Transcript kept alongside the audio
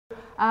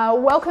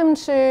Welcome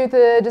to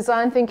the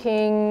Design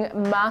Thinking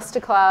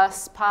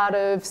Masterclass, part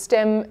of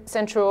STEMM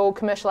Central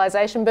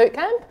Commercialisation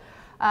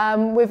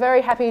Bootcamp. We're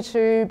very happy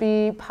to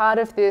be part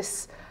of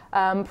this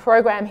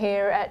program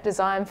here at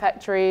Design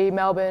Factory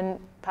Melbourne,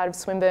 part of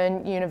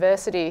Swinburne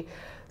University.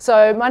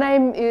 So my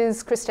name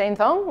is Christine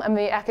Thong. I'm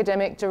the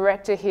Academic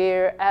Director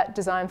here at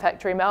Design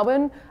Factory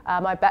Melbourne.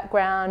 My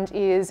background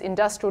is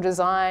industrial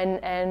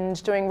design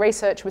and doing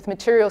research with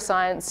material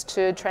science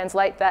to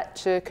translate that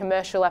to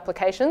commercial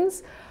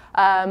applications.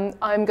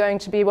 I'm going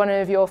to be one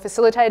of your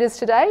facilitators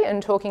today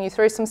and talking you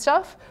through some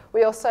stuff.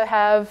 We also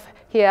have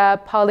here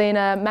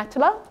Paulina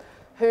Mattila,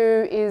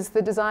 who is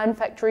the Design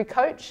Factory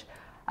coach,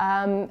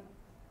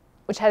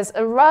 which has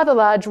a rather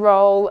large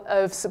role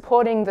of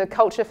supporting the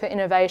culture for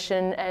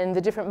innovation and the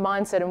different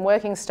mindset and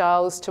working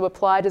styles to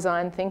apply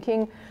design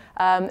thinking,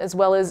 as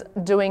well as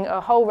doing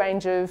a whole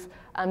range of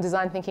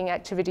design thinking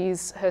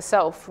activities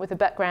herself with a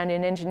background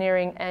in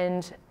engineering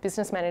and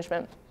business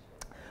management.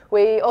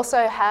 We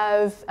also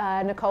have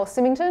Nicole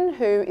Symington,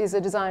 who is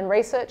a design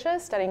researcher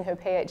studying her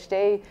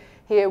PhD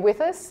here with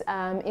us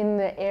in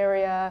the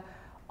area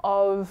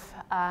of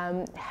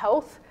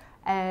health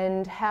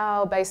and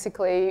how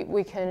basically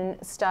we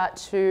can start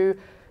to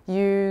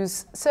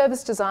use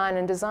service design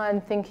and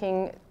design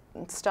thinking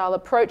style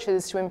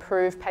approaches to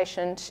improve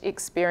patient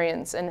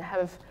experience and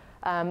have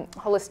a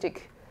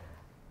holistic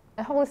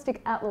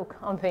outlook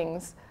on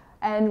things.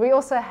 And we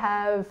also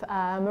have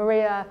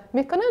Maria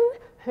Mikkonen,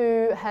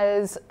 who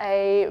has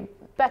a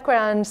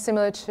background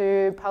similar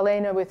to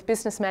Paulina with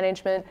business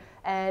management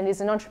and is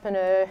an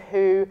entrepreneur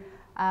who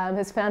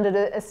has founded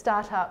a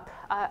startup,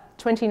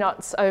 20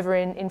 Knots, over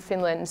in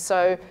Finland.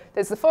 So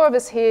there's the four of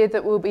us here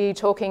that will be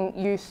talking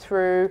you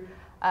through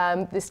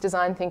this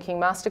Design Thinking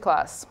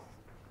Masterclass,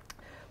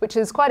 which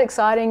is quite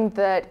exciting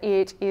that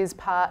it is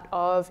part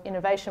of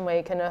Innovation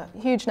Week and a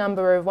huge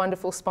number of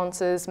wonderful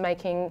sponsors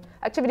making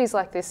activities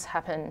like this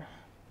happen.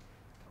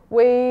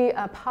 We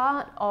are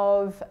part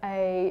of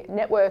a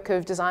network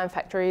of design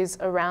factories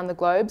around the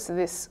globe. So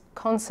this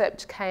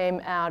concept came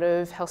out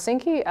of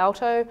Helsinki,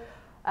 Aalto,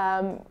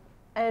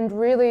 and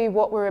really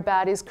what we're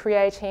about is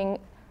creating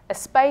a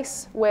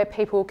space where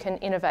people can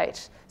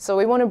innovate. So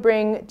we want to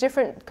bring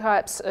different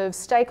types of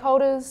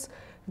stakeholders,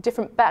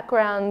 different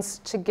backgrounds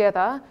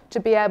together to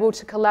be able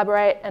to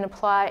collaborate and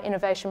apply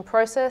innovation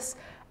process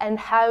and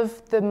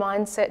have the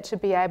mindset to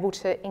be able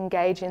to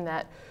engage in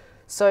that.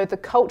 So the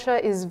culture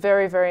is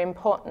very, very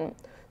important.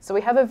 So we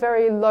have a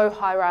very low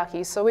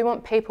hierarchy. So we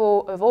want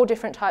people of all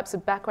different types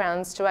of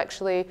backgrounds to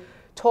actually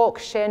talk,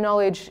 share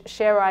knowledge,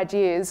 share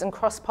ideas and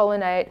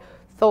cross-pollinate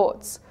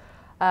thoughts.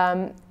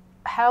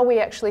 How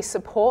we actually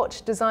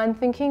support design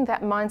thinking,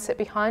 that mindset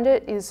behind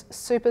it is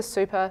super,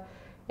 super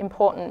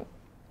important.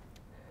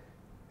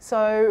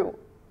 So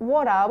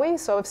what are we?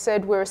 So I've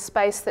said we're a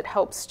space that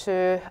helps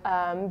to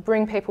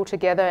bring people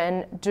together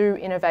and do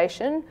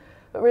innovation,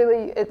 but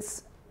really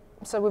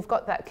so we've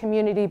got that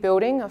community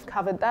building, I've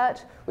covered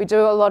that. We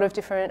do a lot of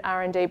different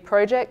R&D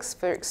projects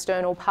for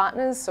external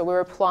partners, so we're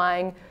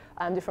applying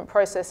different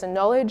process and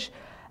knowledge.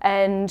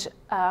 And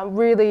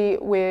really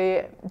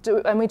we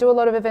do a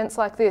lot of events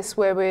like this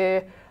where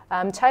we're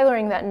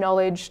tailoring that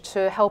knowledge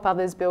to help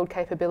others build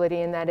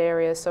capability in that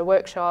area, so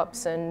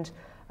workshops and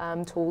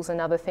tools and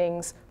other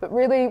things. But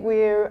really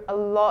we're a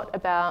lot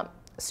about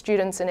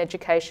students and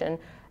education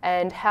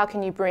and how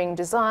can you bring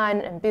design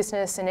and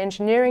business and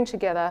engineering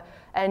together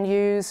and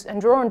use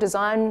and draw on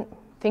design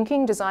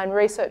thinking, design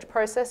research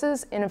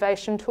processes,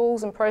 innovation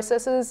tools and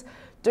processes,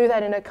 do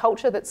that in a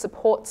culture that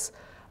supports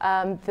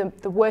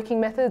the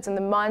working methods and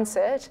the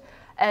mindset,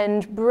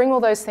 and bring all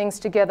those things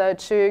together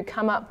to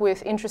come up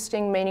with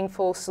interesting,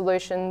 meaningful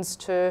solutions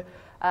to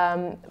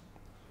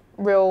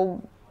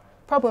real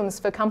problems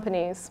for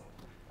companies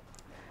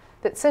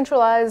that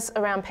centralise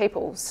around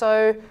people.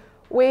 So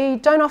we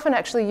don't often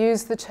actually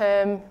use the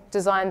term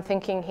design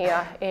thinking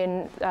here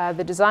in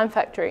the Design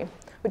Factory,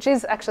 which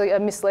is actually a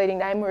misleading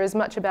name. We're as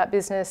much about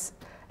business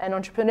and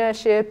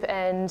entrepreneurship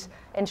and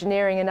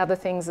engineering and other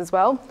things as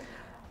well.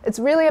 It's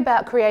really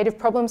about creative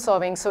problem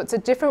solving. So it's a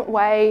different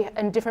way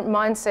and different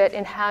mindset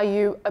in how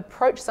you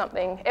approach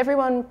something.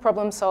 Everyone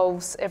problem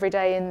solves every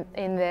day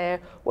in their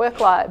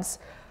work lives.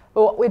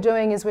 But what we're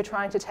doing is we're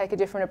trying to take a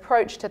different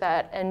approach to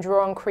that and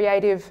draw on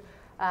creative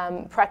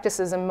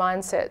practices and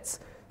mindsets.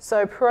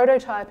 So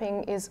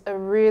prototyping is a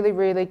really,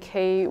 really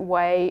key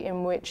way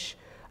in which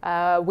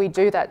we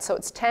do that. So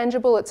it's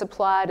tangible, it's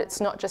applied,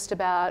 it's not just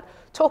about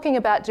talking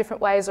about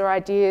different ways or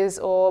ideas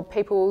or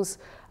people's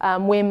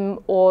whim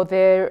or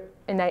their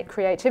innate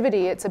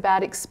creativity. It's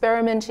about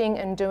experimenting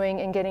and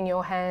doing and getting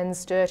your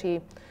hands dirty.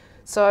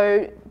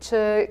 So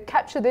to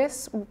capture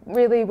this,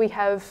 really we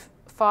have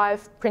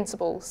 5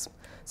 principles.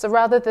 So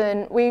rather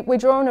than, we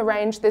draw on a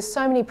range, there's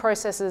so many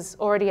processes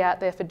already out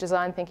there for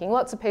design thinking.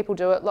 Lots of people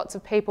do it, lots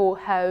of people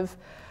have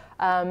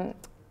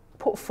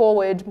put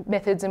forward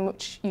methods in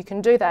which you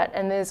can do that,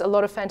 and there's a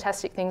lot of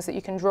fantastic things that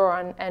you can draw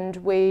on, and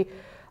we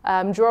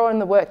draw on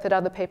the work that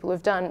other people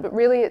have done, but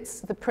really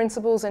it's the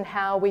principles and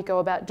how we go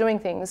about doing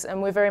things,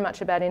 and we're very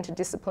much about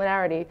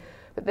interdisciplinarity.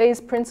 But these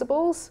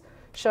principles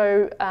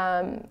show,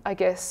 I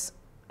guess,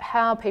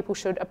 how people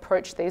should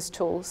approach these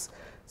tools.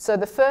 So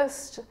the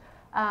first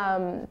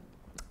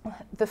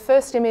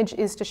image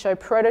is to show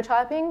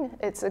prototyping.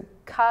 It's a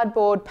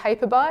cardboard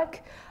paper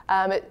bike.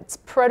 It's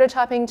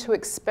prototyping to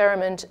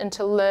experiment and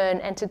to learn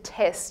and to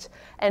test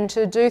and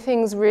to do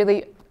things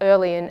really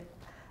early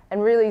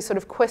and really sort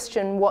of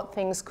question what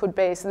things could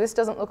be. So this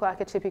doesn't look like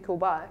a typical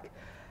bike.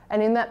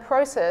 And in that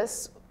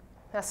process,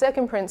 our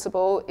second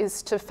principle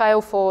is to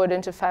fail forward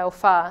and to fail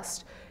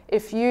fast.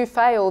 If you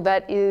fail,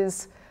 that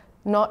is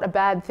not a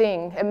bad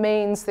thing. It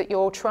means that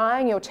you're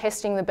trying, you're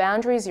testing the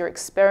boundaries, you're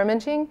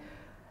experimenting.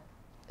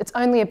 It's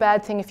only a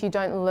bad thing if you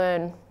don't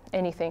learn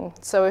anything.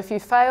 So if you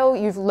fail,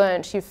 you've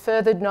learnt, you've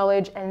furthered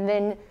knowledge, and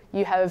then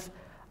you have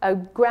a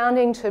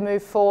grounding to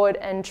move forward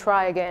and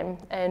try again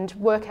and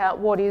work out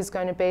what is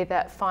going to be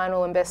that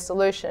final and best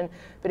solution.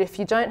 But if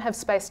you don't have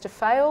space to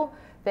fail,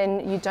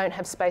 then you don't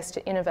have space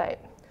to innovate.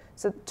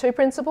 So 2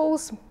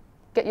 principles: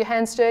 get your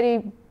hands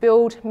dirty,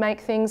 build,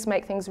 make things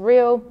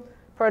real,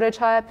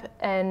 prototype,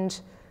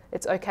 and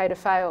it's okay to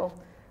fail.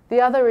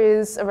 The other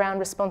is around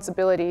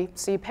responsibility.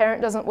 So your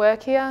parent doesn't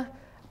work here,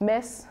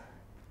 mess.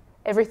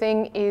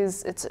 Everything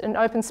is, it's an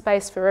open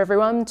space for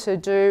everyone to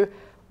do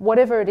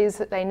whatever it is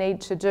that they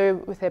need to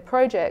do with their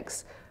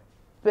projects.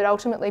 But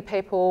ultimately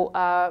people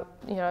are,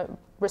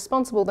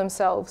 responsible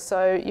themselves.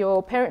 So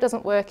your parent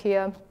doesn't work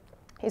here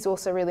is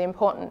also really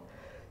important.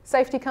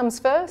 Safety comes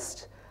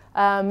first.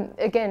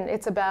 Again,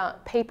 it's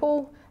about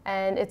people,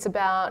 and it's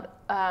about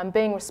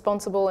being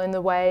responsible in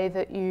the way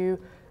that you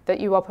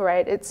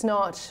operate. It's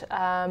not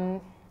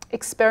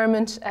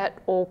experiment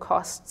at all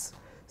costs.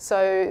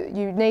 So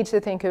you need to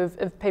think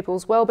of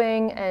people's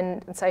well-being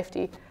and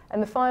safety.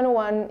 And the final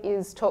one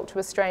is talk to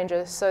a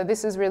stranger. So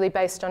this is really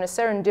based on a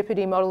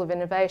serendipity model of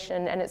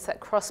innovation, and it's that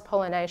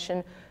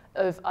cross-pollination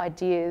of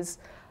ideas.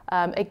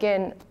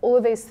 Again, all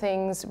of these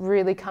things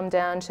really come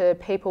down to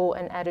people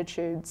and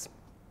attitudes.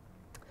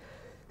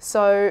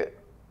 So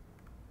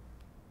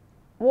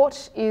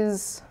what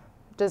is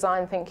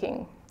design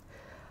thinking?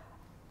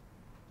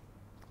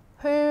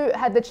 Who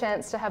had the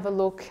chance to have a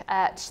look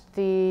at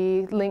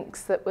the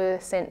links that were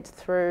sent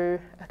through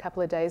a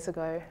couple of days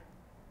ago?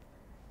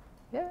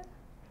 Yeah,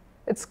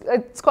 it's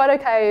quite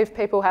okay if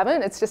people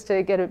haven't. It's just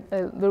to get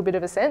a little bit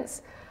of a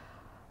sense.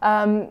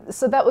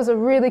 So that was a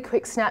really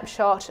quick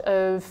snapshot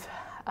of,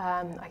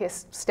 I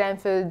guess,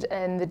 Stanford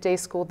and the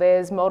D-School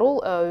Theirs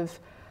model of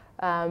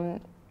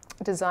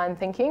design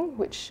thinking,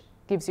 which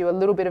gives you a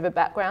little bit of a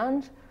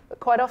background.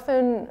 But quite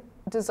often,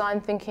 design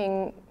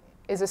thinking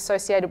is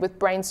associated with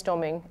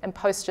brainstorming and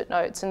post-it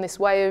notes and this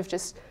way of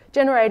just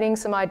generating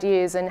some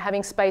ideas and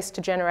having space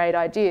to generate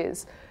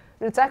ideas.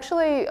 But it's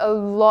actually a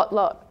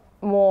lot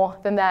more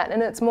than that,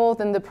 and it's more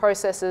than the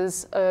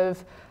processes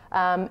of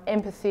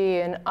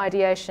empathy and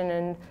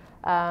ideation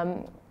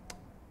and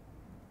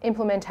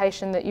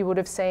implementation that you would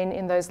have seen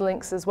in those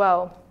links as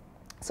well.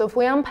 So if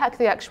we unpack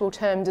the actual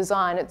term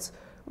design, it's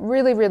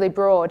really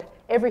broad.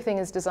 Everything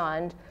is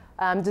designed.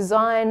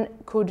 Design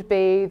could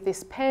be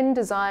this pen,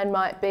 design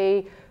might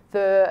be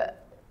the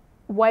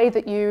way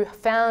that you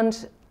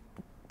found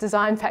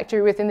Design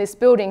Factory within this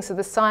building, so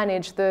the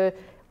signage, the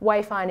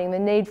wayfinding, the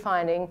need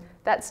finding,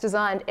 that's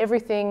designed.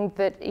 Everything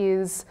that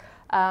is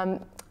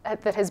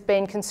that has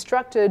been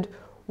constructed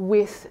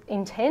with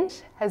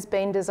intent has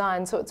been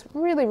designed. So it's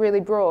really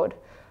broad,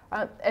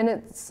 and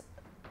it's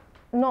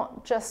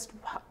not just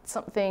what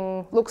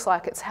something looks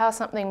like, it's how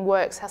something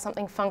works, how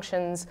something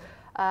functions.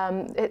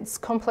 It's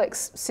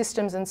complex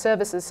systems and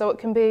services, so it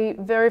can be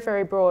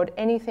very broad.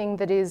 Anything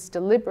that is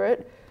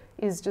deliberate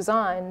is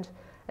designed.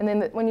 And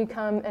then when you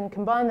come and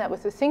combine that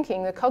with the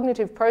thinking, the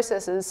cognitive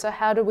processes, so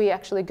how do we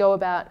actually go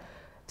about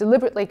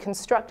deliberately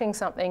constructing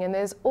something? And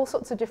there's all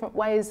sorts of different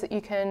ways that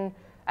you can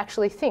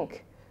actually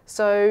think.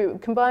 So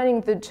combining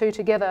the two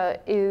together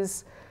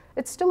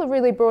it's still a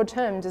really broad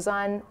term,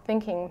 design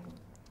thinking.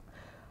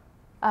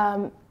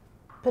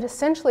 But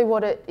essentially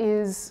what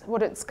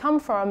it's come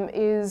from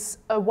is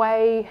a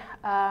way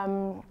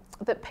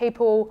that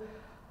people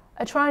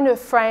are trying to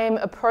frame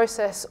a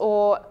process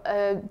or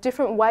a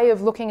different way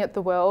of looking at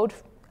the world,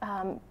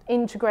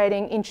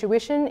 integrating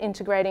intuition,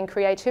 integrating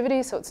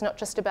creativity, so it's not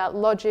just about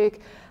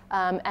logic,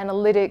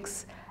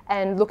 analytics,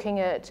 and looking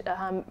at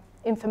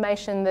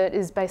information that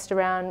is based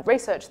around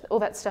research. All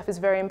that stuff is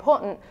very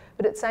important,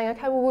 but it's saying,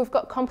 okay, well, we've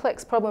got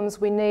complex problems,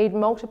 we need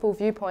multiple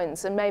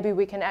viewpoints, and maybe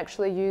we can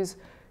actually use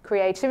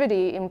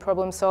creativity in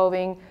problem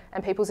solving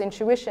and people's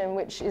intuition,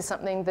 which is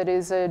something that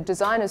is a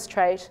designer's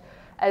trait,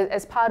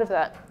 as part of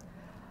that.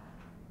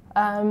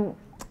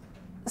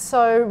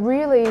 So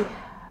really,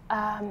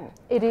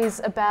 it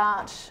is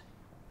about,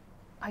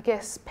 I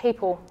guess,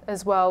 people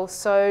as well.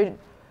 So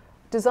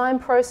design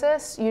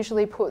process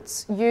usually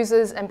puts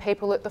users and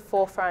people at the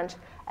forefront,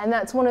 and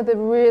that's one of the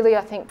really,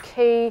 I think,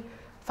 key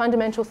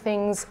fundamental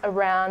things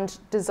around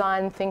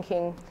design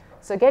thinking.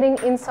 So getting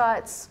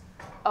insights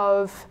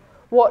of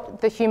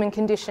what the human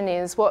condition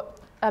is, what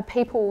are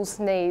people's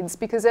needs,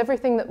 because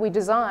everything that we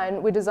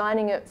design, we're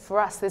designing it for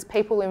us. There's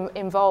people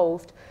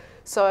involved.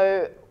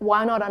 So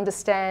why not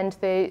understand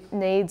their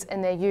needs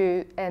and their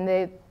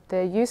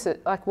use,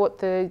 like what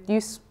the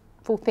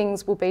useful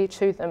things will be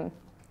to them.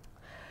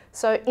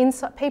 So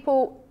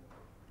people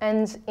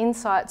and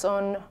insights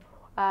on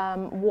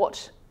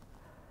what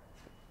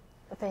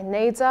their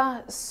needs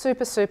are,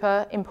 super,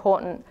 super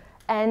important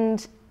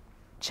and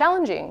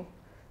challenging.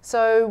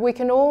 So we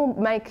can all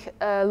make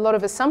a lot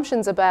of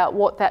assumptions about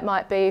what that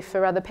might be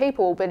for other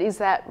people, but is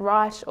that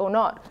right or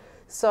not?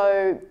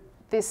 So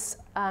this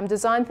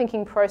design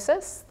thinking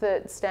process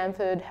that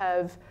Stanford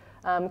have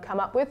come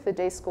up with, the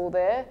D School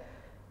there,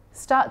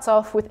 starts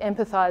off with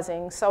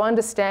empathizing, so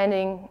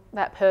understanding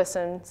that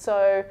person.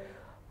 So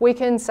we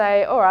can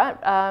say, all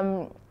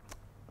right,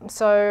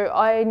 so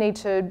I need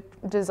to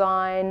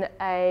design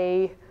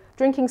a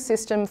drinking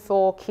system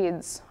for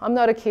kids. I'm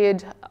not a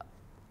kid.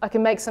 I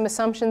can make some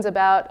assumptions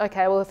about,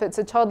 okay, well, if it's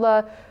a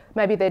toddler,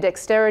 maybe their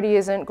dexterity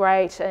isn't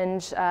great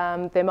and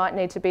there might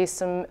need to be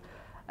some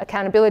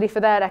accountability for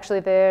that. Actually,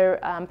 their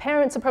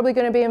parents are probably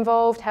going to be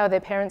involved. How are their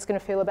parents going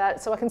to feel about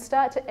it? So I can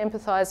start to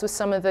empathise with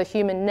some of the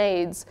human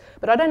needs,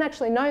 but I don't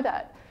actually know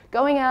that.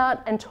 Going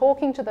out and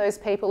talking to those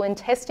people and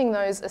testing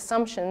those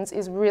assumptions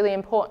is really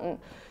important.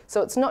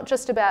 So it's not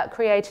just about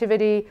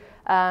creativity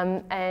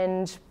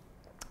and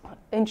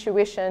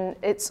intuition,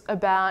 it's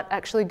about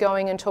actually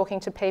going and talking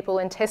to people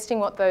and testing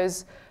what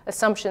those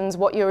assumptions,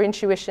 what your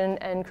intuition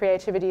and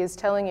creativity is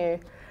telling you,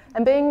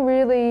 and being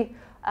really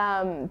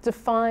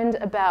defined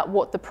about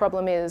what the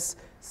problem is.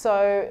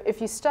 So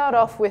if you start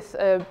off with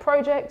a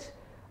project,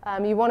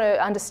 you want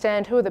to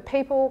understand who are the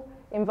people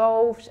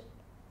involved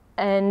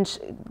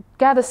and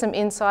gather some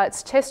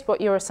insights, test what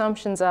your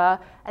assumptions are,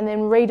 and then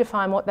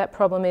redefine what that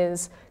problem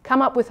is.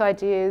 Come up with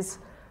ideas,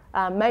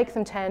 make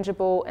them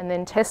tangible, and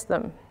then test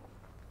them.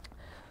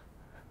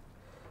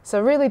 So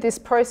really this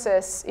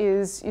process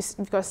is,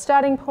 you've got a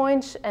starting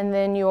point and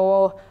then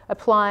you're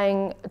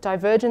applying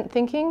divergent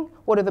thinking.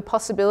 What are the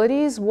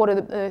possibilities? What are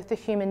the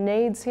human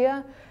needs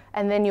here?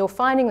 And then you're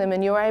finding them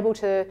and you're able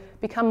to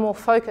become more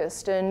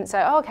focused and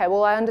say, oh, okay,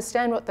 well, I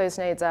understand what those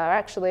needs are.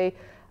 Actually,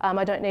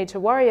 I don't need to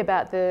worry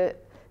about the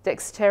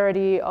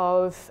dexterity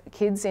of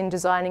kids in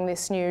designing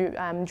this new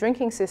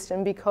drinking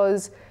system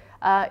because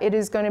it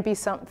is going to be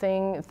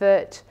something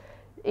that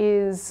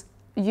is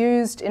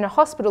used in a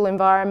hospital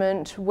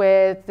environment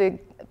where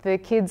the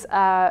kids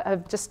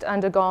have just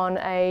undergone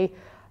a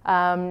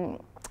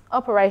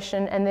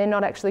operation and they're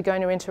not actually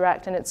going to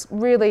interact, and it's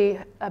really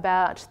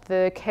about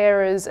the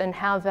carers and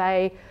how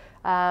they,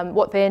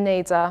 what their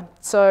needs are.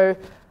 So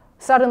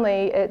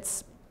suddenly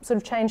it's sort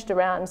of changed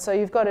around. So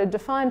you've got a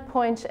defined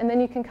point and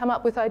then you can come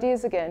up with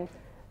ideas again,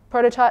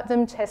 prototype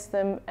them, test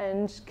them,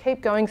 and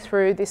keep going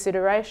through this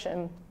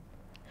iteration.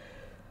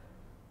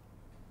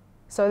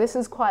 So this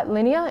is quite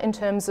linear in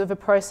terms of a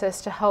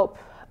process to help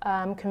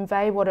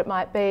convey what it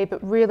might be,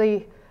 but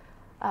really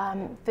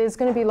there's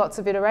going to be lots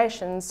of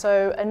iterations.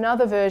 So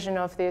another version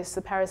of this,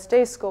 the Paris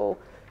D School,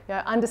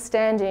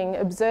 understanding,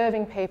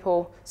 observing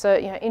people, so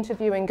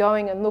interviewing,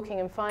 going and looking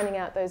and finding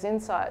out those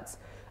insights,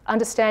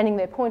 understanding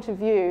their point of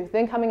view,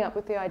 then coming up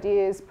with the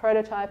ideas,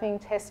 prototyping,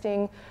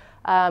 testing,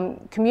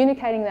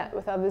 communicating that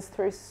with others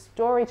through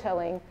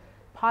storytelling,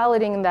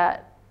 piloting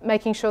that,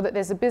 making sure that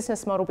there's a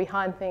business model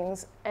behind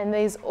things, and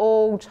these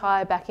all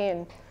tie back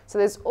in. So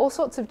there's all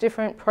sorts of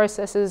different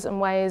processes and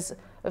ways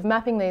of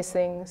mapping these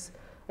things.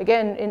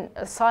 Again, in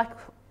a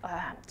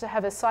to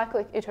have a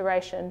cyclic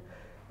iteration,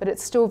 but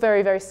it's still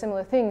very, very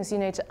similar things. You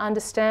need to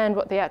understand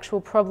what the actual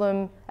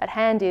problem at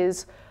hand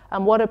is,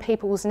 what are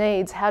people's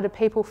needs, how do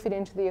people fit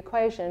into the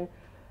equation,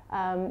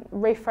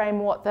 reframe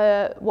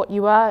what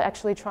you are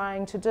actually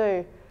trying to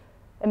do.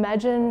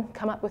 Imagine,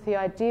 come up with the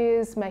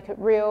ideas, make it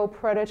real,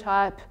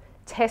 prototype,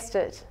 test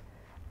it.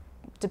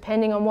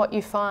 Depending on what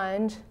you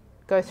find,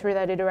 go through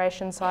that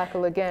iteration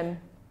cycle again.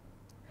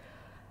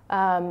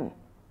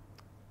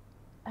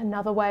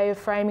 Another way of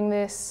framing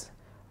this,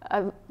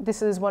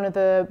 this is one of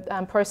the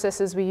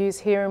processes we use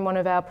here in one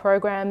of our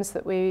programs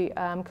that we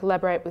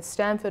collaborate with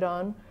Stanford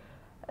on.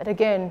 And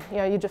again,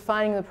 you're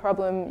defining the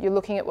problem, you're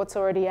looking at what's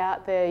already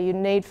out there, you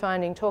need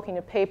finding, talking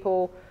to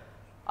people,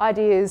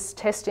 ideas,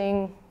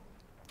 testing,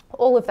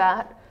 all of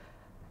that.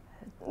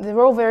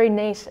 They're all very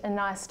neat and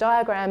nice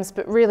diagrams,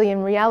 but really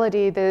in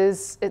reality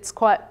it's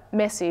quite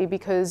messy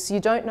because you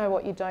don't know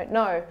what you don't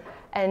know,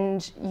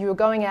 and you're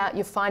going out,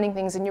 you're finding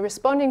things and you're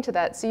responding to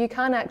that, so you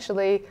can't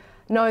actually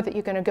know that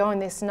you're going to go in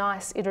this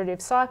nice iterative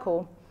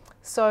cycle.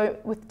 So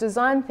with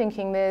design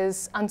thinking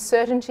there's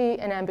uncertainty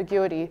and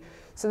ambiguity.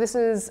 So this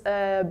is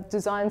a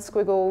design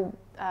squiggle,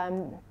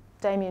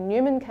 Damien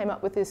Newman came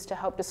up with this to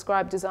help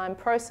describe design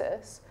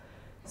process.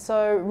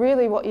 So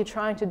really what you're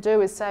trying to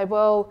do is say,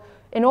 well,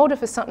 in order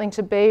for something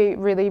to be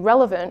really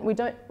relevant, we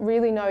don't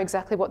really know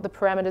exactly what the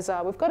parameters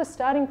are. We've got a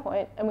starting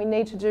point and we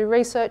need to do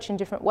research in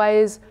different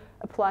ways,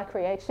 apply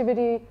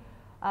creativity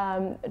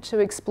to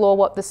explore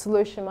what the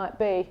solution might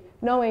be,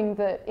 knowing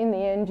that in the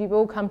end you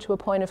will come to a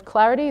point of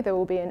clarity, there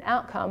will be an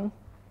outcome.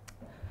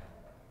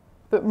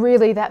 But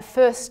really that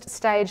first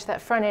stage,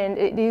 that front end,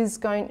 it is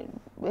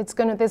there's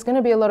going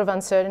to be a lot of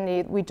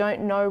uncertainty. We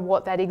don't know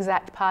what that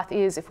exact path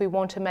is if we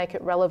want to make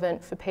it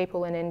relevant for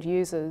people and end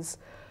users.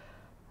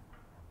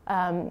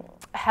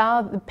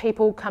 How the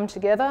people come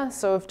together,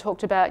 so we've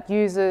talked about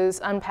users,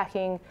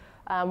 unpacking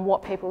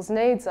what people's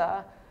needs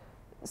are,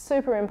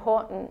 super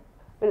important,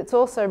 but it's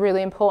also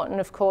really important,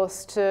 of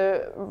course,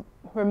 to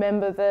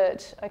remember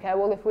that, okay,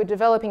 well, if we're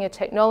developing a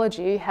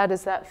technology, how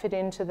does that fit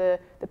into the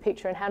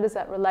picture, and how does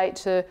that relate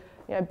to,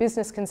 you know,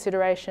 business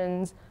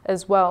considerations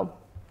as well?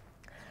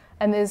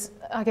 And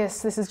I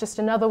guess this is just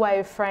another way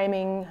of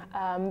framing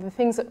the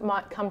things that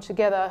might come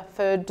together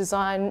for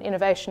design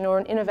innovation or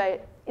an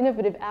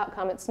innovative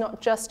outcome. It's not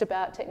just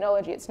about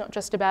technology, it's not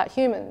just about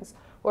humans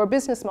or a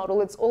business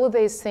model, it's all of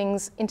these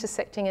things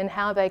intersecting and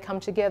how they come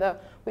together,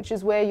 which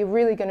is where you're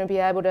really going to be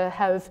able to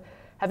have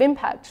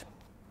impact.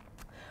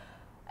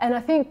 And I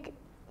think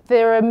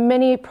there are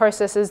many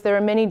processes, there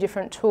are many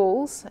different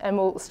tools, and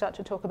we'll start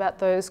to talk about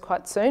those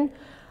quite soon.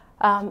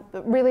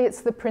 But really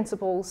it's the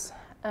principles.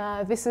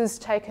 This is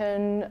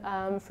taken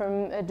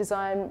from a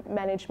design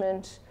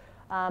management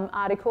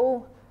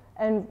article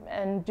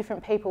and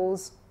different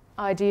people's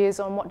ideas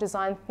on what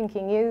design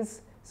thinking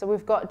is. So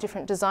we've got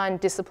different design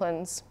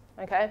disciplines,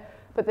 okay?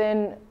 But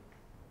then,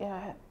 you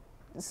know,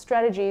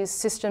 strategies,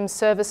 systems,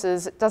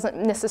 services, it doesn't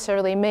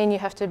necessarily mean you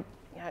have to,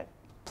 you know,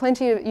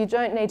 you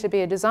don't need to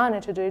be a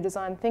designer to do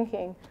design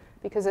thinking,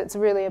 because it's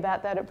really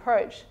about that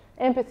approach.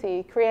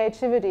 Empathy,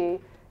 creativity,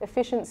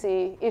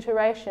 efficiency,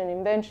 iteration,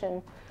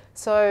 invention.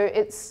 So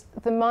it's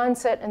the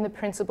mindset and the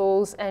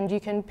principles, and you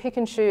can pick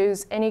and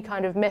choose any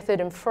kind of method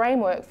and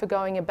framework for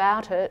going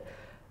about it,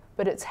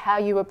 but it's how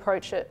you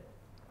approach it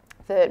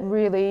that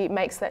really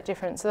makes that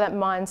difference, so that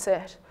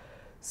mindset.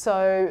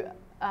 So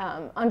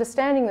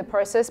understanding the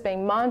process,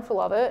 being mindful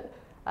of it,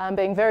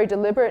 being very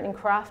deliberate in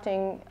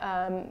crafting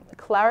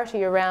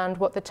clarity around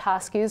what the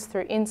task is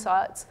through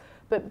insights,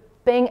 but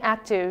being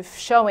active,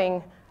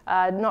 showing,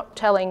 not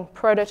telling,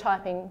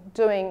 prototyping,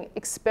 doing,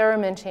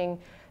 experimenting,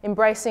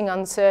 embracing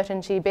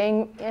uncertainty,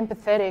 being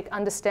empathetic,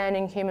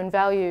 understanding human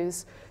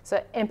values.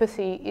 So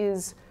empathy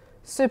is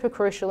super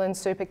crucial and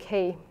super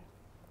key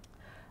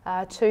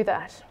to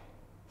that.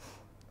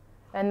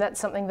 And that's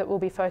something that we'll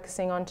be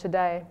focusing on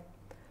today.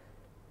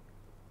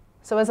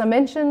 So as I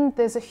mentioned,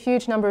 there's a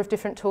huge number of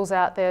different tools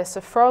out there.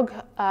 So Frog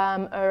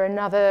are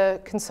another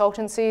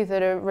consultancy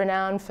that are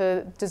renowned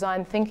for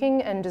design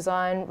thinking and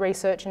design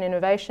research and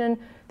innovation.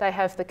 They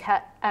have the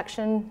CAT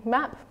action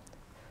map.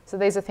 So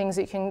these are things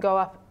that you can go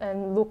up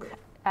and look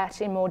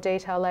at in more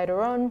detail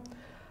later on.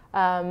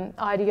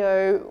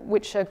 IDEO,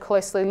 which are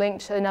closely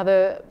linked,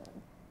 another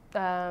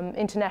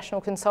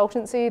international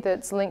consultancy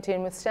that's linked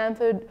in with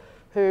Stanford,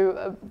 who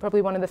are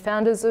probably one of the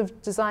founders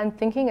of design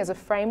thinking as a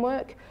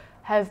framework,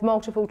 have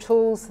multiple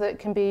tools that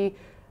can be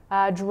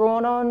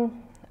drawn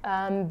on.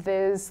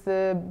 There's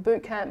the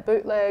Bootcamp,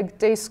 Bootleg,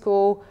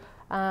 D-School,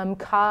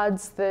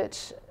 cards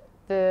that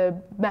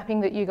the mapping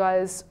that you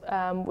guys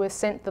were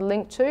sent the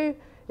link to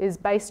is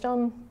based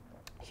on.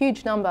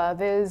 Huge number.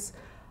 There's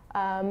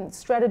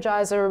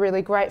Strategizer are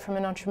really great from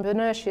an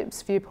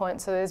entrepreneurship's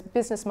viewpoint. So there's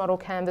business model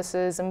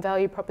canvases and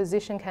value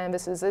proposition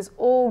canvases. There's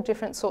all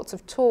different sorts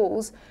of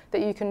tools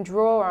that you can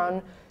draw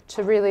on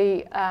to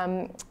really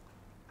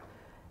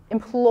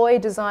employ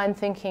design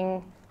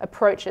thinking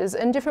approaches,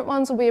 and different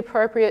ones will be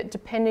appropriate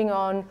depending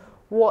on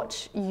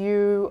what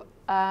you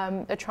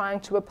are trying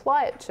to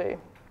apply it to.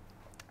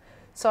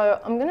 So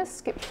I'm going to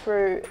skip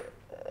through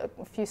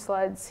a few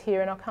slides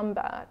here and I'll come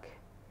back.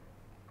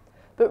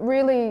 But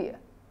really,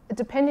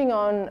 depending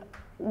on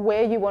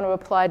where you want to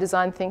apply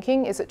design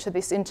thinking, is it to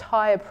this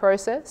entire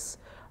process?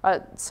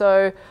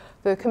 So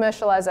the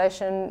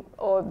commercialization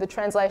or the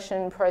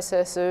translation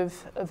process of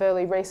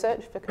early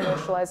research for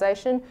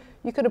commercialization,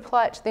 you could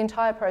apply it to the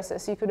entire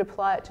process. You could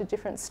apply it to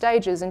different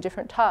stages and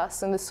different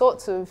tasks, and the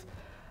sorts of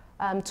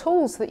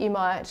tools that you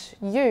might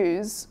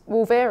use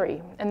will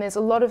vary, and there's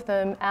a lot of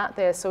them out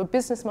there. So a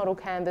business model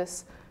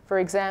canvas, for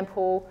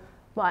example,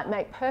 might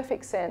make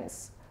perfect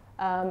sense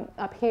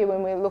up here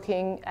when we're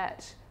looking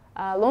at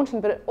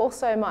launching, but it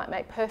also might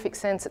make perfect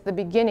sense at the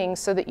beginning,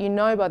 so that you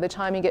know by the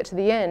time you get to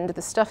the end,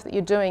 the stuff that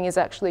you're doing is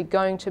actually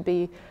going to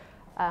be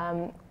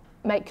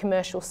make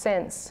commercial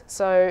sense.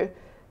 So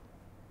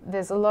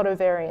there's a lot of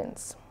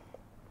variance.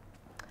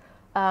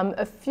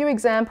 A few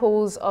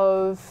examples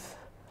of,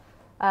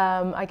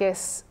 I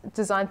guess,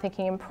 design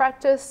thinking in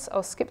practice.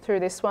 I'll skip through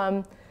this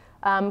one.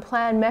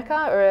 Plan Mecca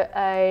are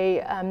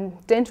a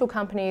dental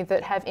company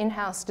that have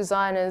in-house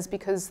designers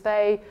because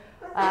they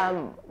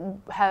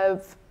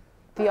have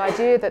the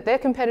idea that their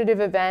competitive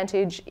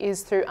advantage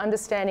is through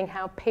understanding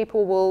how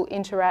people will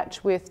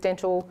interact with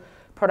dental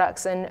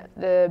products and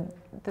the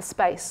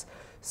space.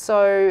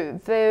 So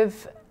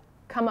they've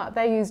come up,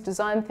 they use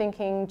design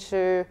thinking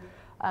to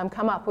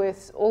come up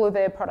with all of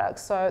their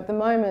products. So at the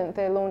moment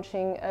they're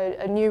launching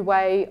a new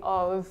way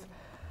of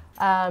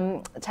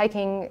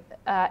taking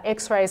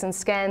x-rays and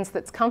scans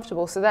that's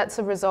comfortable. So that's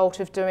a result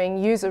of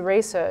doing user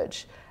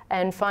research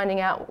and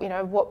finding out, you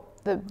know,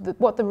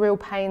 what the real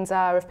pains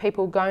are of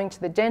people going to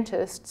the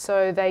dentist,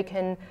 so they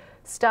can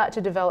start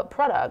to develop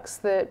products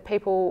that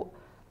people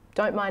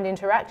don't mind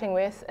interacting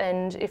with.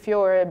 And if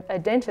you're a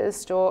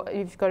dentist or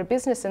you've got a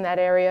business in that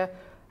area,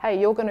 hey,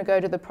 you're going to go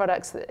to the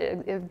products that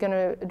are going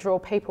to draw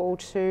people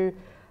to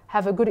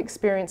have a good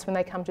experience when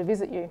they come to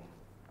visit you.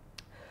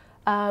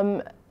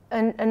 And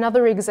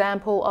another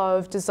example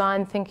of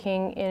design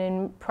thinking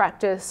in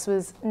practice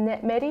was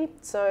NetMedi.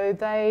 So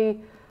they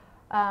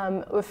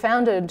were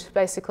founded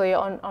basically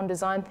on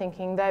design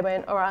thinking. They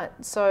went, all right,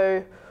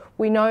 so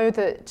we know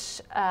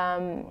that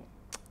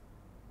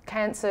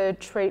cancer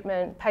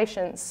treatment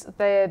patients,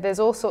 there's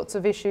all sorts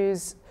of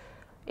issues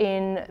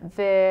in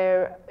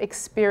their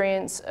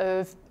experience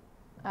of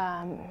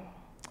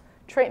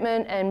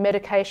treatment and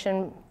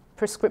medication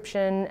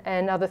prescription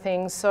and other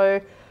things.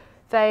 So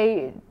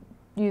they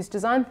use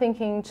design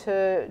thinking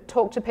to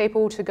talk to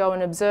people, to go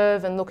and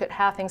observe and look at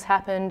how things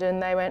happened,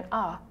 and they went,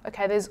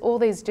 okay, there's all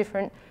these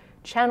different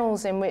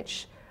channels in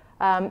which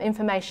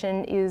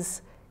information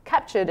is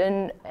captured,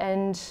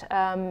 and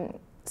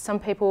some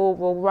people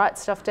will write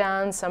stuff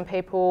down, some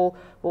people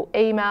will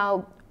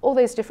email, all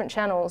these different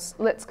channels.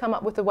 Let's come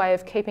up with a way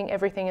of keeping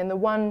everything in the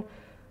one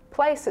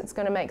place. It's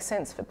going to make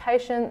sense for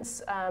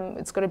patients,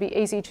 it's got to be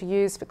easy to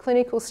use for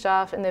clinical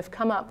staff, and they've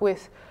come up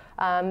with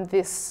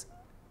this,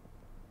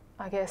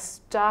 I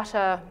guess,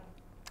 data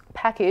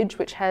package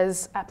which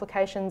has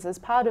applications as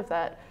part of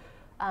that,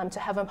 to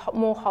have a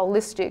more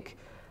holistic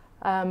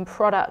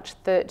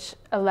product that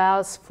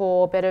allows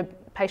for better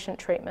patient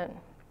treatment.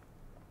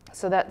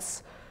 So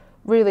that's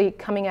really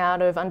coming out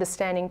of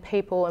understanding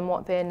people and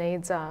what their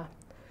needs are.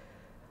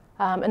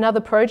 Another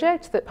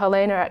project that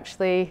Paulina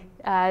actually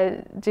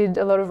did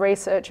a lot of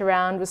research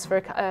around was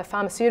for a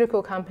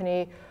pharmaceutical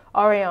company,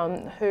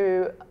 Orion,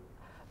 who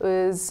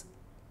was,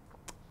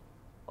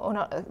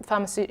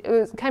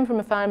 came from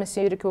a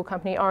pharmaceutical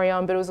company,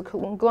 Orion, but it was a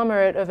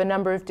conglomerate of a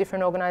number of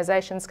different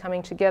organisations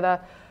coming together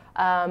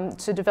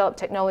to develop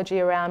technology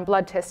around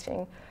blood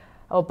testing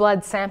or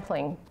blood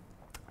sampling.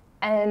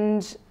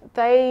 And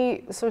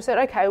they sort of said,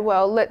 okay,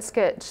 well, let's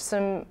get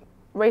some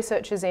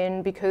researchers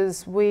in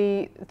because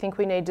we think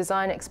we need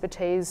design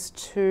expertise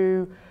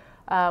to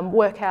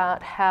work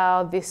out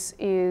how this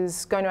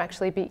is going to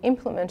actually be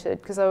implemented,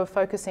 because they were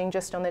focusing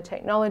just on the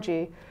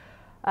technology.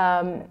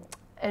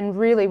 And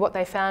really what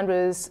they found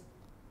was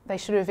they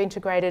should have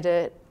integrated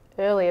it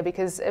earlier,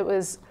 because it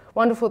was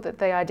wonderful that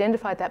they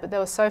identified that, but they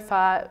were so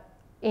far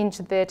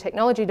into their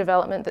technology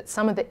development that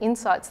some of the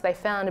insights they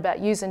found about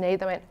user need,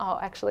 they went, oh,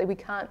 actually we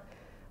can't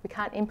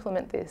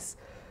implement this.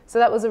 So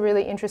that was a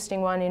really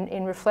interesting one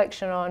in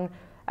reflection on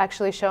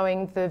actually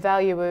showing the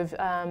value of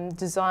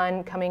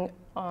design coming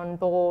on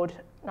board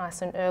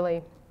nice and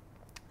early.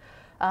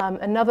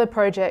 Another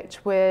project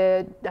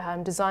where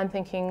design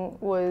thinking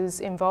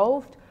was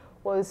involved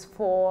was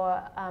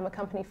for a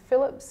company,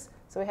 Philips.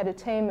 So we had a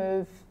team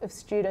of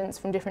students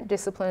from different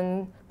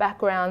discipline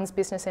backgrounds,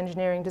 business,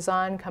 engineering,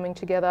 design, coming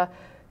together.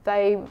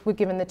 They were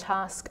given the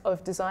task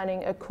of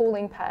designing a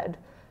cooling pad.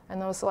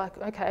 And I was like,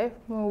 okay,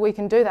 well, we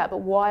can do that, but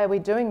why are we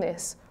doing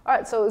this? All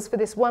right, so it was for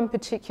this one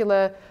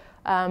particular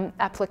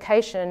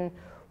application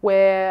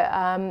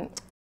where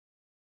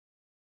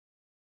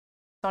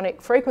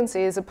sonic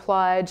frequency is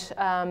applied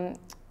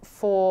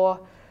for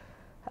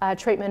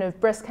treatment of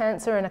breast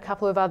cancer and a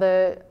couple of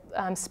other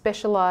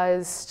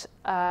specialised,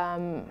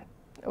 a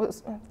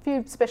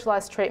few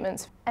specialised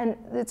treatments. And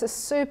it's a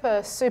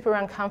super, super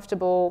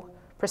uncomfortable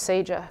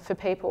procedure for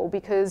people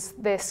because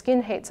their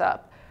skin heats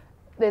up.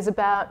 There's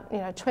about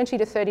 20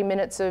 to 30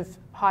 minutes of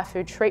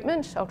HIFU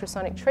treatment,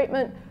 ultrasonic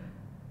treatment,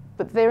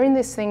 but they're in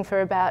this thing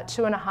for about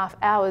 2.5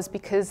 hours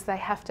because they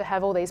have to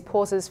have all these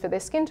pauses for their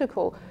skin to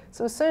cool.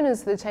 So as soon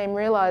as the team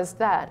realised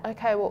that,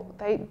 okay, well,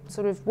 they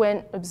sort of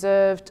went,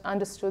 observed,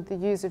 understood the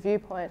user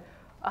viewpoint.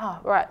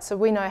 Right, so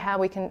we know how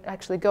we can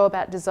actually go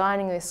about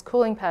designing this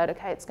cooling pad.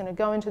 Okay, it's going to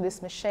go into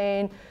this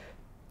machine,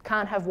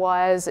 can't have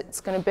wires,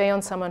 it's going to be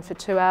on someone for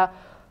 2 hours.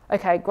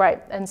 Okay, great.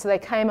 And so they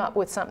came up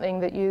with something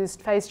that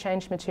used phase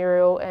change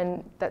material,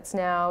 and that's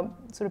now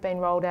sort of been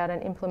rolled out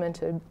and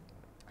implemented.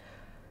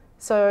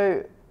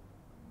 So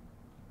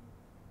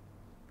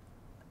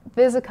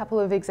there's a couple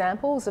of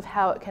examples of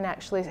how it can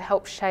actually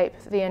help shape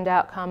the end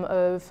outcome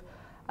of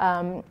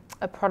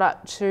a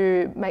product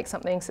to make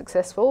something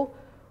successful.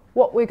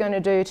 What we're going to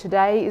do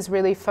today is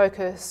really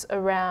focus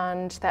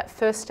around that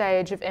first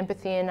stage of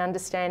empathy and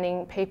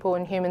understanding people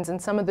and humans and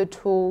some of the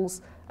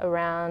tools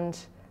around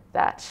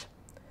that.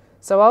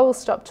 So I will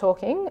stop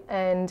talking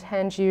and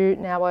hand you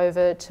now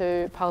over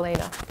to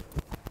Paulina.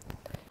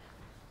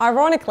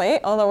 Ironically,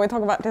 although we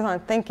talk about design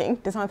thinking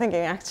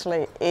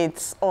actually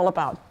it's all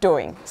about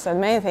doing. So the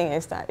main thing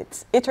is that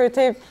it's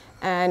iterative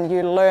and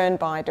you learn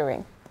by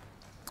doing.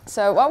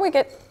 So what we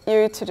get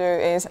you to do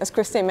is, as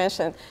Christine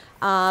mentioned,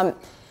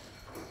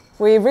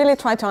 we really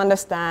try to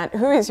understand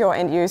who is your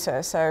end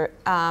user. So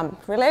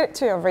related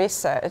to your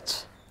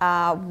research,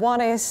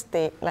 what is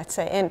the, let's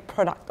say, end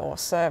product or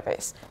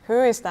service?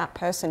 Who is that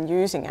person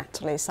using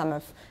actually some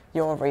of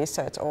your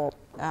research or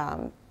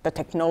the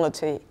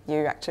technology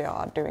you actually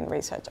are doing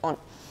research on?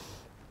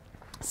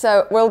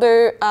 So we'll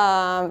do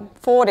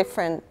 4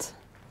 different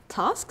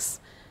tasks.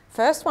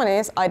 First one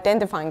is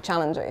identifying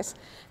challenges.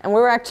 And we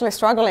were actually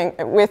struggling,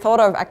 we thought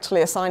of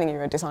actually assigning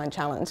you a design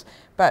challenge,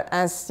 but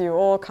as you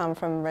all come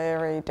from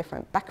very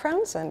different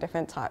backgrounds and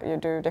you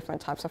do different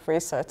types of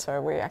research,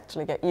 so we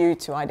actually get you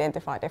to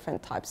identify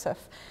different types of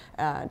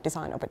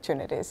design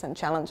opportunities and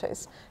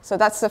challenges. So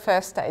that's the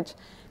first stage.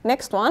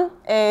 Next one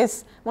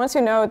is, once you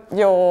know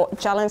your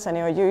challenge and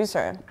your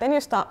user, then you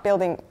start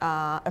building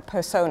a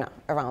persona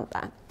around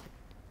that.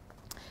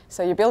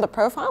 So you build a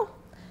profile,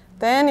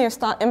 then you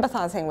start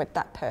empathizing with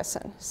that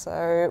person.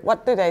 So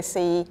what do they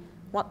see?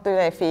 What do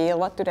they feel?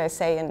 What do they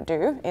say and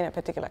do in a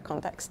particular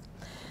context?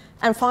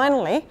 And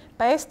finally,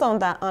 based on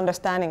that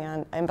understanding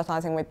and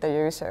empathizing with the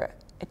user,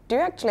 do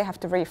you actually have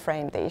to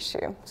reframe the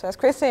issue? So as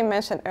Christine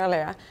mentioned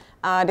earlier,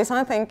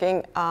 design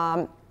thinking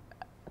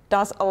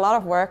does a lot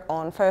of work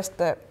on first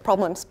the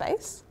problem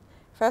space.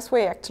 First,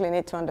 we actually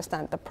need to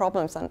understand the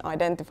problems and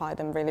identify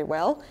them really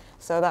well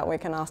so that we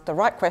can ask the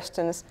right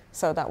questions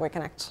so that we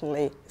can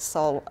actually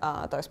solve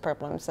those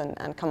problems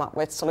and come up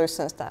with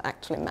solutions that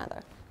actually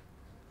matter.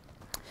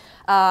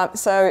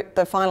 So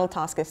the final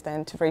task is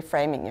then to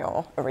reframing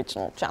your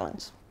original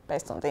challenge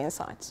based on the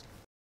insights.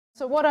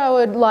 So what I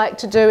would like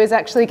to do is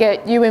actually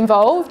get you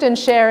involved in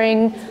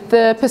sharing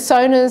the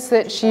personas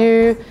that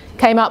you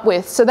came up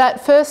with. So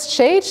that first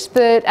sheet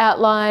that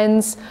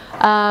outlines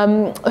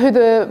who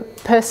the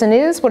person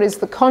is, what is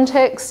the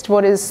context,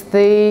 what is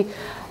the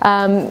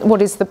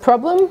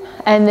problem,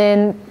 and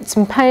then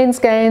some pains,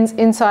 gains,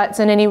 insights,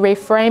 and any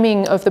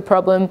reframing of the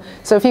problem.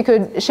 So if you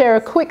could share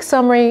a quick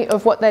summary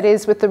of what that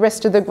is with the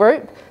rest of the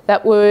group,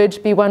 that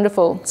would be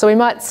wonderful. So we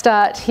might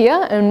start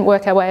here and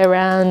work our way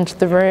around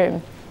the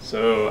room.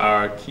 So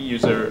our key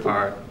users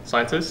are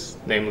scientists,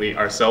 namely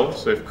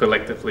ourselves. We've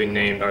collectively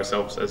named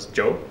ourselves as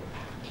Joe.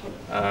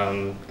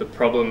 The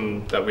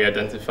problem that we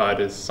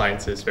identified is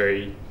science is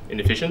very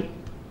inefficient.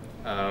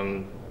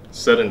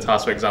 Certain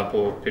tasks, for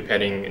example,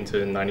 pipetting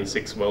into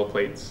 96 well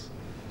plates,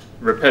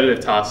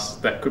 repetitive tasks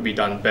that could be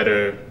done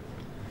better,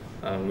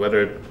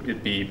 whether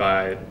it be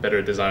by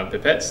better design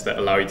pipettes that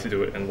allow you to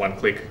do it in one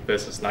click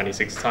versus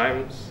 96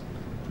 times,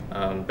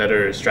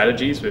 better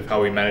strategies with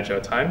how we manage our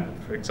time.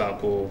 For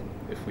example,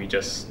 if we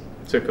just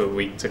took a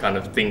week to kind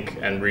of think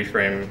and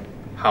reframe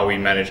how we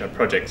manage our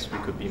projects, we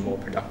could be more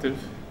productive.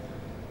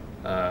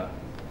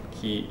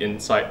 Key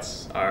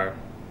insights are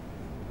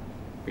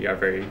we are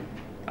very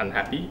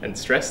unhappy and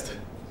stressed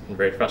and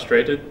very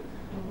frustrated.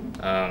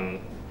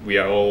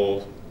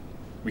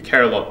 We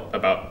care a lot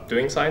about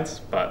doing science,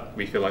 but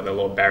we feel like there are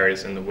a lot of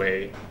barriers in the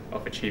way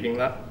of achieving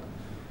that.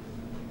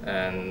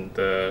 And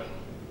the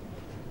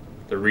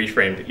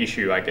reframed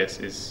issue, I guess,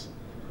 is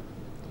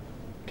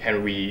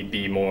can we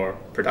be more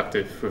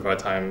productive with our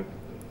time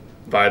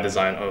via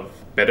design of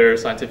better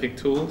scientific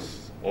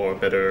tools or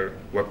better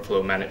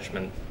workflow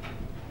management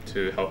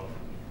to help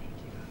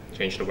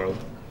change the world?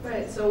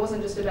 Right, so it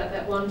wasn't just about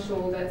that one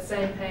tool, that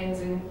same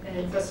pains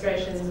and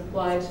frustrations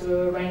apply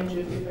to a range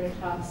of different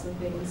tasks and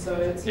things, so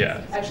it's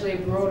actually a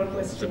broader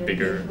question. It's a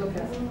bigger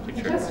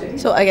picture. Fantastic.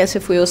 So I guess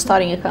if we were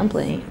starting a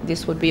company,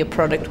 this would be a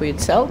product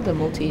we'd sell, the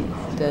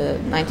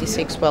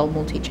 96 well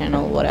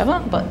multi-channel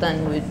whatever, but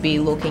then we'd be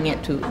looking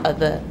at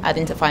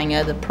identifying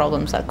other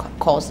problems that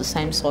cause the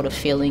same sort of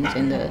feelings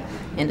in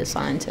the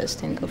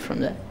scientist and go from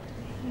there.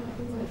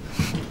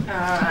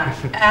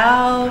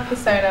 Our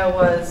persona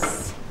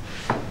was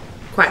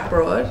quite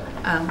broad.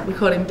 We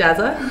called him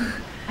Dazza.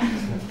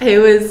 He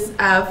was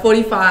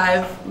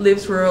 45,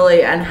 lives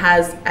rurally and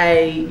has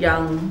a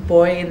young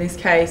boy, in this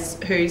case,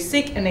 who's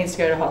sick and needs to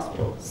go to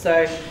hospital.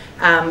 So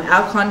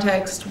our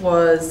context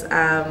was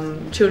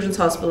children's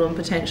hospital and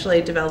potentially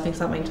developing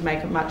something to make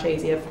it much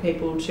easier for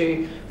people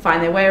to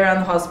find their way around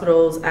the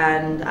hospitals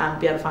and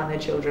be able to find their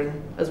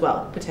children as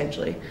well,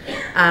 potentially.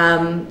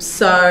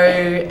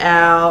 So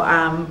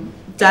our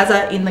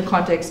Dazza, in the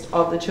context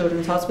of the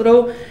children's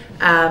hospital,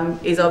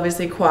 is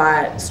obviously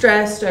quite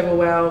stressed,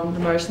 overwhelmed,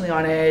 emotionally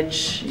on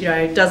edge,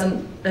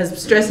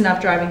 has stress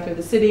enough driving through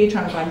the city,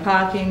 trying to find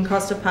parking,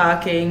 cost of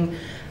parking,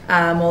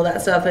 all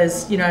that stuff.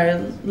 There's,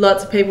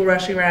 lots of people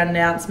rushing around,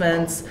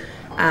 announcements,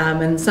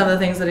 and some of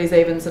the things that he's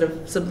even sort of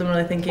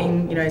subliminally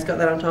thinking, he's got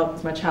that on top,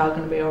 is my child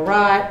going to be all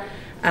right?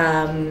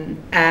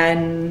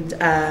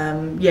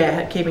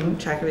 Keeping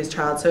track of his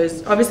child. So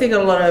he's obviously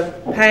got a lot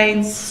of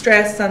pains,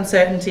 stress,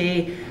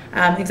 uncertainty,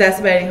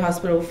 exacerbating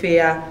hospital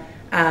fear,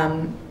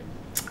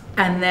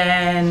 and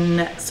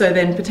then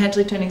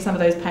potentially turning some of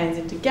those pains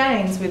into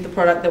gains with the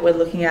product that we're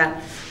looking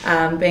at,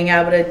 being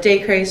able to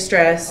decrease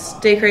stress,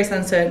 decrease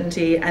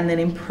uncertainty, and then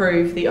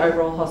improve the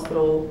overall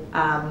hospital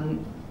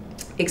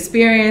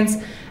experience,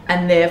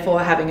 and therefore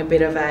having a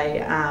bit of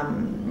a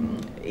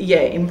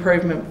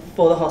improvement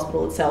for the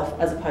hospital itself,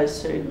 as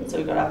opposed to, so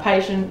we've got our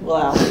patient,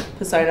 our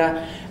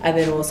persona, and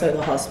then also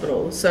the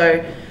hospital.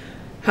 So,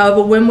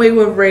 however, when we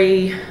were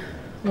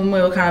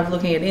kind of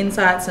looking at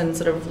insights and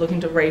sort of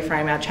looking to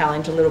reframe our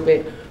challenge a little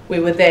bit, we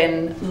were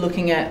then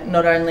looking at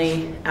not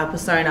only our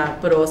persona,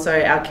 but also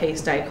our key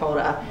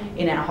stakeholder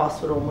in our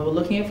hospital. And we were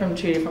looking at it from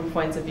two different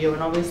points of view.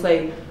 And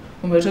obviously,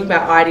 when we were talking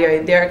about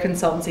IDEO, they're a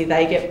consultancy,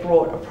 they get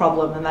brought a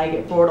problem and they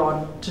get brought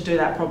on to do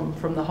that problem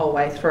from the whole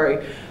way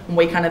through. And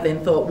we kind of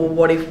then thought, well,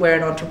 what if we're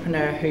an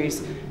entrepreneur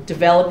who's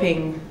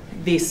developing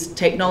this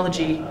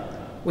technology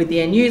with the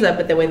end user,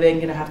 but then we're then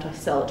going to have to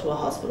sell it to a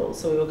hospital.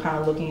 So we were kind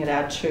of looking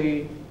at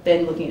two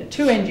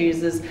end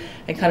users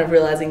and kind of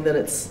realising that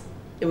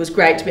it was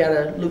great to be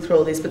able to look through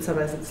all this, but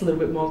sometimes it's a little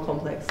bit more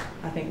complex,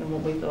 I think, than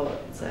what we thought.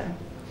 So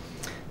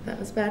that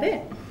was about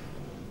it.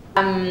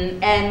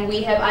 And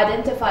we have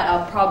identified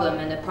our problem,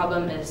 and the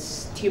problem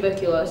is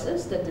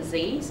tuberculosis, the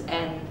disease,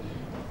 and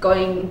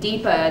going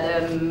deeper,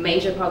 the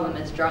major problem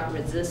is drug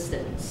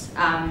resistance.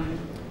 And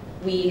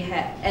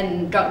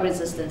drug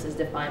resistance is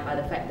defined by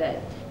the fact that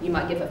you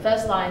might give a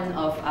first line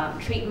of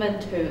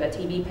treatment to a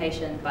TB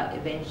patient, but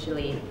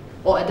eventually,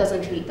 or it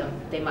doesn't treat them.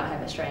 They might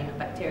have a strain of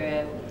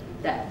bacteria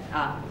that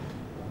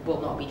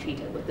will not be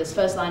treated. With this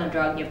first line of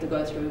drug, you have to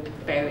go through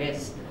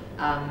various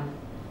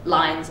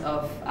lines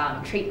of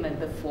treatment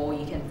before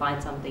you can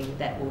find something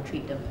that will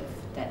treat them,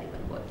 if that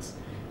even works.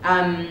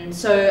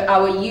 So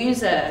our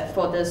user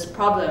for this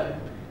problem,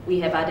 we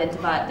have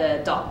identified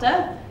the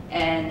doctor,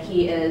 and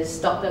he is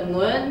Dr.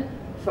 Nguyen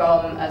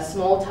from a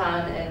small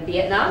town in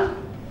Vietnam.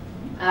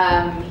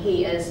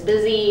 He is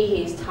busy,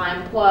 he's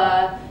time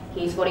poor,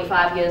 he's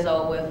 45 years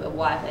old with a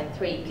wife and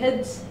 3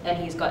 kids, and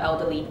he's got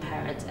elderly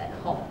parents at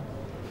home.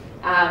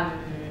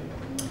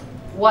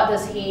 What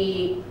does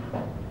he...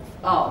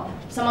 Oh,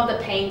 some of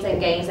the pains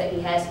and gains that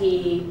he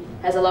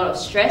has a lot of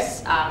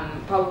stress,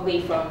 probably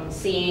from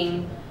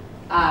seeing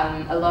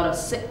a lot of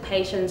sick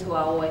patients who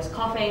are always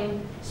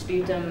coughing,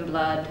 sputum,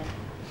 blood,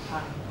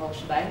 whole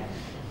shebang.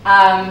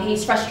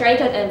 He's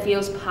frustrated and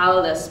feels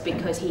powerless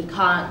because he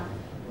can't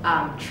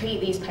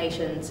treat these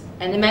patients.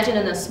 And imagine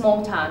in a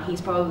small town,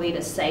 he's probably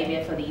the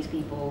savior for these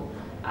people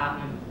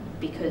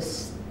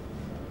because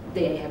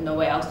they have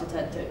nowhere else to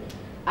turn to.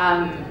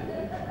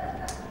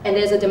 And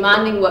there's a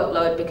demanding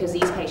workload because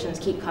these patients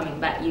keep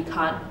coming back. You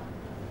can't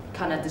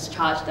kind of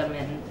discharge them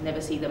and never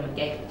see them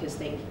again because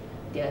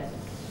their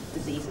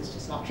disease is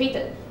just not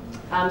treated.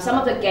 Some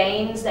of the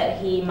gains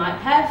that he might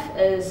have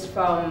is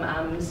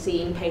from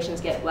seeing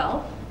patients get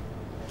well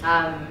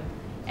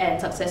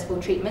and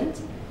successful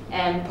treatment.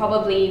 And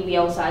probably we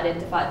also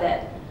identified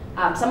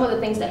that some of the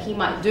things that he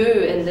might do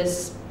in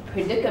this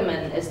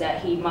predicament is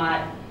that he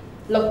might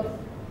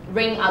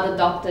ring other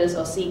doctors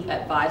or seek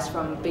advice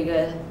from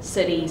bigger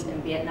cities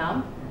in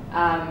Vietnam,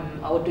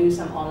 or do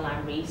some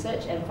online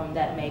research, and from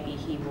that maybe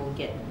he will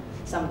get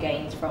some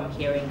gains from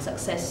hearing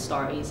success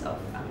stories of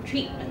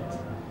treatment.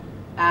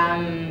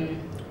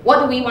 What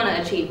do we want to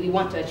achieve? We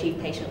want to achieve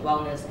patient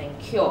wellness and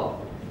cure.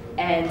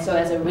 And so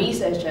as a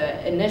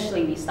researcher,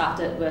 initially we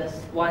started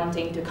with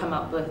wanting to come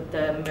up with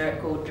the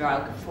miracle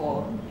drug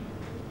for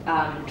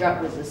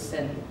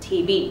drug-resistant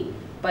TB.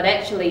 But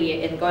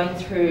actually, in going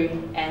through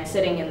and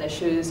sitting in the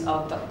shoes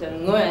of Dr.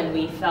 Nguyen,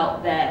 we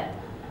felt that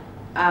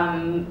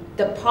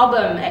the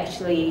problem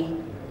actually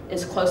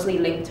is closely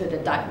linked to the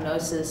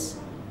diagnosis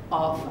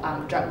of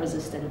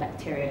drug-resistant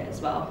bacteria as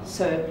well.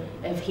 So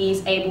if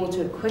he's able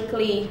to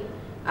quickly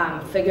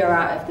figure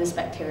out if this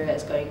bacteria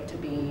is going to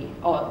be,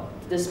 or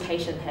this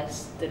patient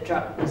has the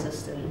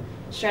drug-resistant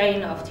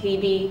strain of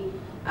TB,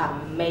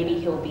 maybe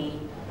he'll be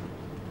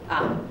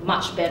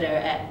much better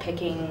at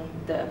picking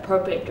the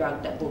appropriate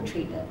drug that will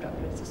treat that drug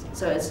resistance.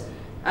 So it's,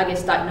 I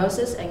guess,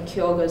 diagnosis and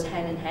cure goes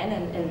hand in hand,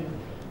 and in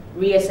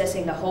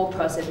reassessing the whole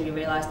process, we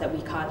realized that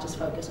we can't just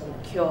focus on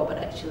the cure, but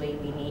actually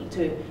we need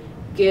to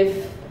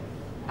give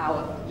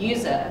our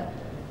user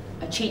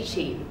a cheat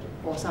sheet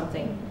or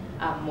something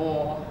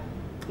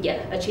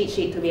a cheat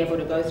sheet to be able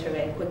to go through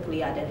and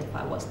quickly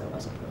identify what's the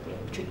most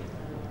appropriate treatment.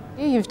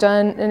 You've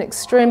done an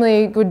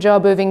extremely good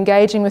job of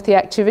engaging with the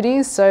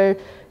activities, so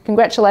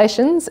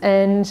congratulations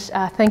and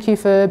thank you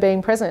for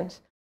being present.